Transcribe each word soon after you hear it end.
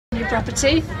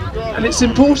property. And it's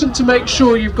important to make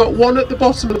sure you've got one at the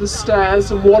bottom of the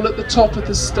stairs and one at the top of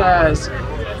the stairs,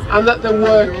 and that they're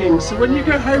working. So when you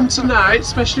go home tonight,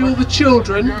 especially all the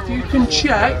children, if you can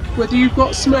check whether you've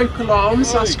got smoke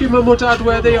alarms, ask your mum or dad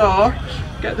where they are,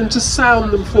 get them to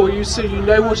sound them for you so you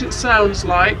know what it sounds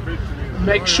like.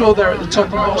 Make sure they're at the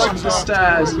top and bottom of the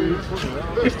stairs.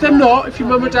 If they're not, if your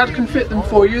mum or dad can fit them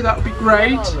for you, that would be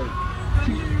great.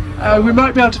 We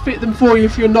might be able to fit them for you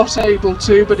if you're not able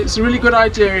to, but it's a really good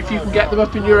idea if you can get them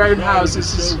up in your own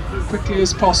houses as quickly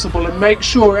as possible, and make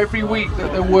sure every week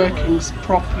that they're working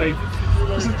properly.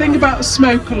 Because the thing about a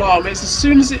smoke alarm is as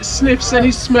soon as it sniffs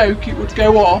any smoke, it would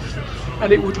go off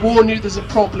and it would warn you there's a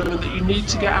problem and that you need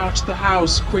to get out of the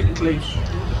house quickly.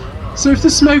 So if the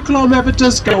smoke alarm ever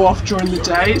does go off during the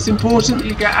day, it's important that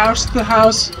you get out of the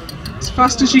house as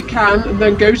fast as you can and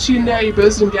then go to your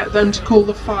neighbours and get them to call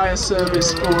the fire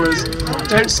service for us.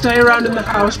 Don't stay around in the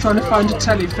house trying to find a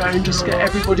telephone, just get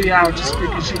everybody out as quick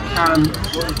as you can.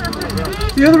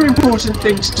 The other important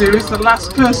thing to do is the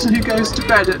last person who goes to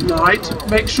bed at night,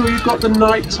 make sure you've got the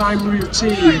nighttime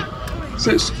routine. So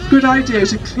it's a good idea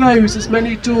to close as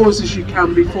many doors as you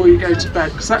can before you go to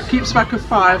bed, because that keeps back a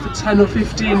fire for 10 or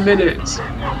 15 minutes.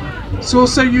 It's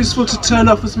also useful to turn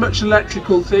off as much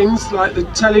electrical things like the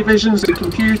televisions, the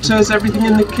computers, everything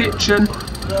in the kitchen.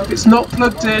 If it's not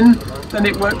plugged in, then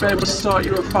it won't be able to start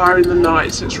you a fire in the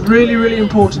night. So it's really, really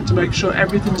important to make sure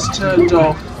everything's turned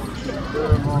off.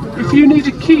 If you need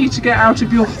a key to get out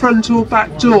of your front or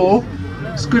back door,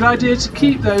 it's a good idea to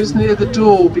keep those near the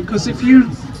door, because if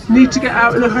you need to get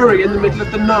out in a hurry in the middle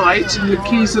of the night and your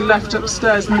keys are left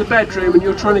upstairs in the bedroom and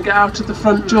you're trying to get out of the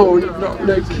front door and you've got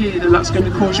no key, then that's going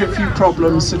to cause you a few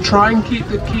problems. So try and keep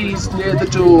the keys near the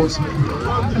doors.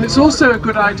 And it's also a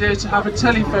good idea to have a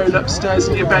telephone upstairs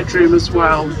in your bedroom as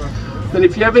well. Then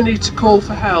if you ever need to call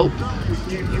for help,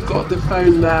 you've got the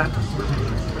phone there.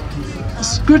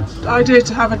 It's a good idea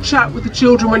to have a chat with the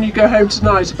children when you go home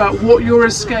tonight about what your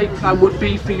escape plan would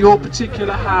be for your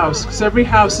particular house, because every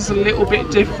house is a little bit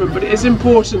different, but it is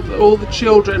important that all the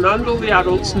children and all the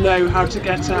adults know how to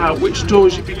get out, which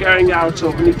doors you'd be going out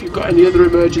of, and if you've got any other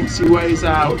emergency ways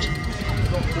out.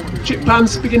 Chip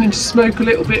pan's beginning to smoke a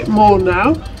little bit more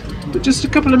now, but just a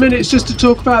couple of minutes just to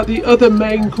talk about the other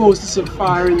main causes of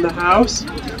fire in the house.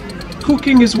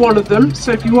 Cooking is one of them,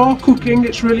 so if you are cooking,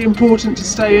 it's really important to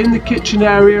stay in the kitchen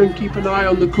area and keep an eye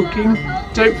on the cooking.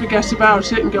 Don't forget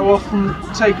about it and go off and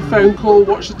take a phone call,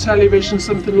 watch the television,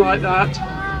 something like that.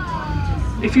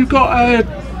 If you've got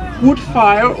a wood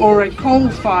fire or a coal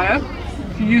fire,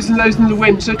 if you're using those in the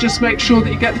winter, just make sure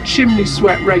that you get the chimney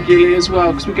swept regularly as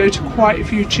well, because we go to quite a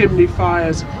few chimney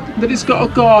fires. And that it's got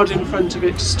a guard in front of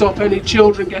it to stop any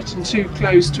children getting too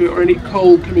close to it or any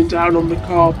coal coming down on the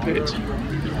carpet.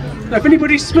 Now, if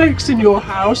anybody smokes in your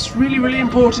house, really, really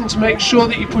important to make sure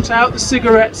that you put out the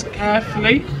cigarettes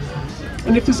carefully.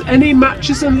 And if there's any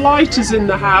matches and lighters in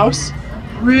the house,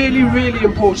 really, really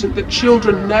important that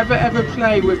children never ever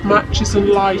play with matches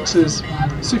and lighters.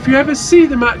 So if you ever see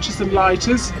the matches and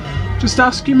lighters, just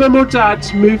ask your mum or dad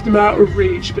to move them out of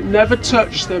reach, but never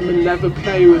touch them and never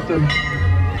play with them.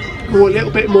 Oh, a little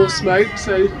bit more smoke,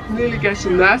 so nearly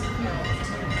getting there.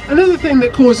 Another thing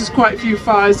that causes quite a few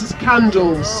fires is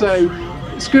candles, so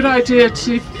it's a good idea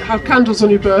to have candles on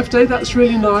your birthday. That's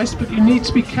really nice, but you need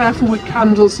to be careful with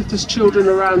candles if there's children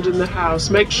around in the house.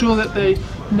 Make sure that they're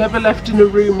never left in a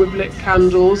room with lit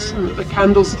candles and that the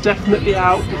candles are definitely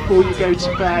out before you go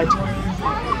to bed.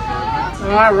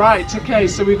 Alright, okay,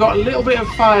 so we've got a little bit of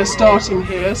fire starting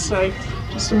here, so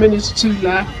just a minute or two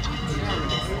left.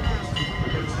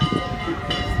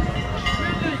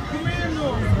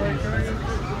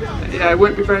 Yeah, it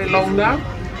won't be very long now.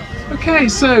 Okay,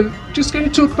 so just going to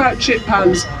talk about chip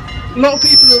pans. A lot of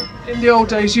people in the old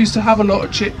days used to have a lot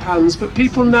of chip pans, but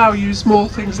people now use more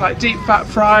things like deep fat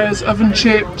fryers, oven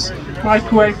chips,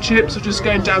 microwave chips, or just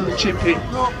going down the chippy.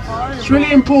 It's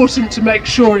really important to make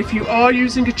sure if you are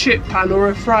using a chip pan or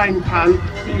a frying pan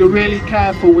that you're really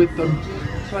careful with them.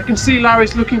 So I can see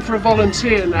Larry's looking for a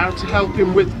volunteer now to help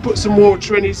him put some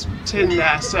water in his tin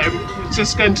there, so we're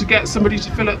just going to get somebody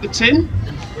to fill up the tin.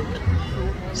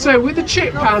 So with the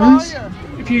chip pans,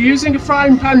 if you're using a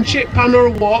frying pan, chip pan or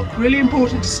a wok, really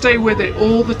important to stay with it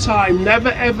all the time. Never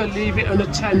ever leave it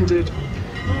unattended.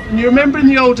 And you remember in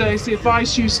the old days the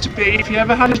advice used to be, if you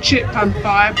ever had a chip pan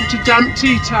fire, put a damp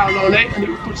tea towel on it and it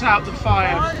would put out the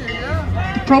fire.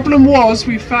 The problem was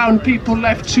we found people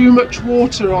left too much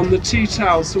water on the tea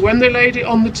towel, so when they laid it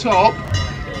on the top,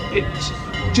 it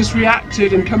just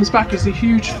reacted and comes back as a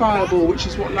huge fireball, which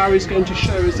is what Larry's going to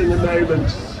show us in a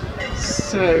moment.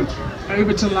 So,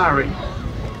 over to Larry.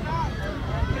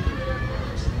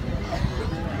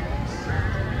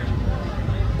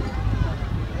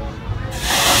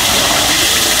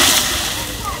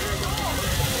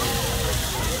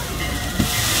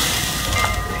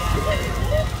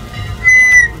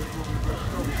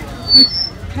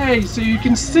 away, so you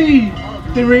can see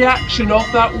the reaction of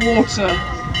that water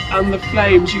and the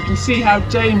flames. You can see how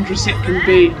dangerous it can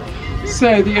be.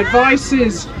 So the advice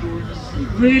is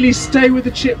really stay with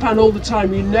the chip pan all the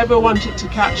time. You never want it to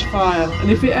catch fire,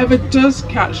 and if it ever does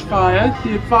catch fire,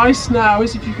 the advice now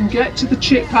is if you can get to the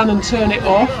chip pan and turn it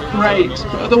off, great,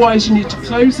 but otherwise you need to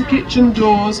close the kitchen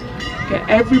doors, get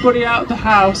everybody out of the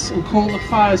house and call the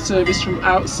fire service from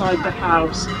outside the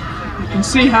house. You can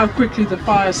see how quickly the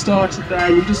fire started there,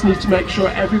 and you just need to make sure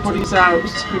everybody's out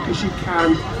as quick as you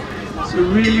can. So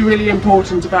really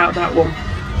important about that one.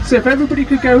 So if everybody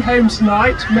could go home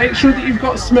tonight, make sure that you've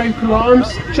got smoke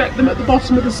alarms, check them at the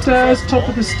bottom of the stairs, top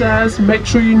of the stairs, and make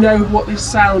sure you know what they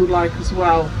sound like as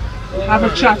well. And have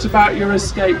a chat about your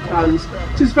escape plans.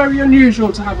 It is very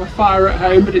unusual to have a fire at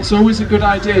home, but it's always a good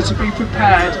idea to be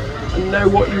prepared and know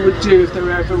what you would do if there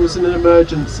ever was an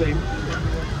emergency.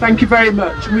 Thank you very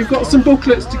much. And we've got some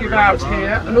booklets to give out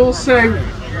here, and also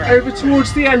over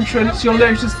towards the entrance you'll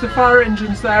notice the fire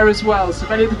engines there as well, so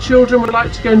if any of the children would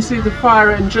like to go and see the fire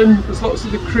engine, there's lots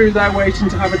of the crew there waiting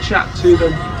to have a chat to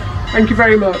them. Thank you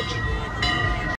very much.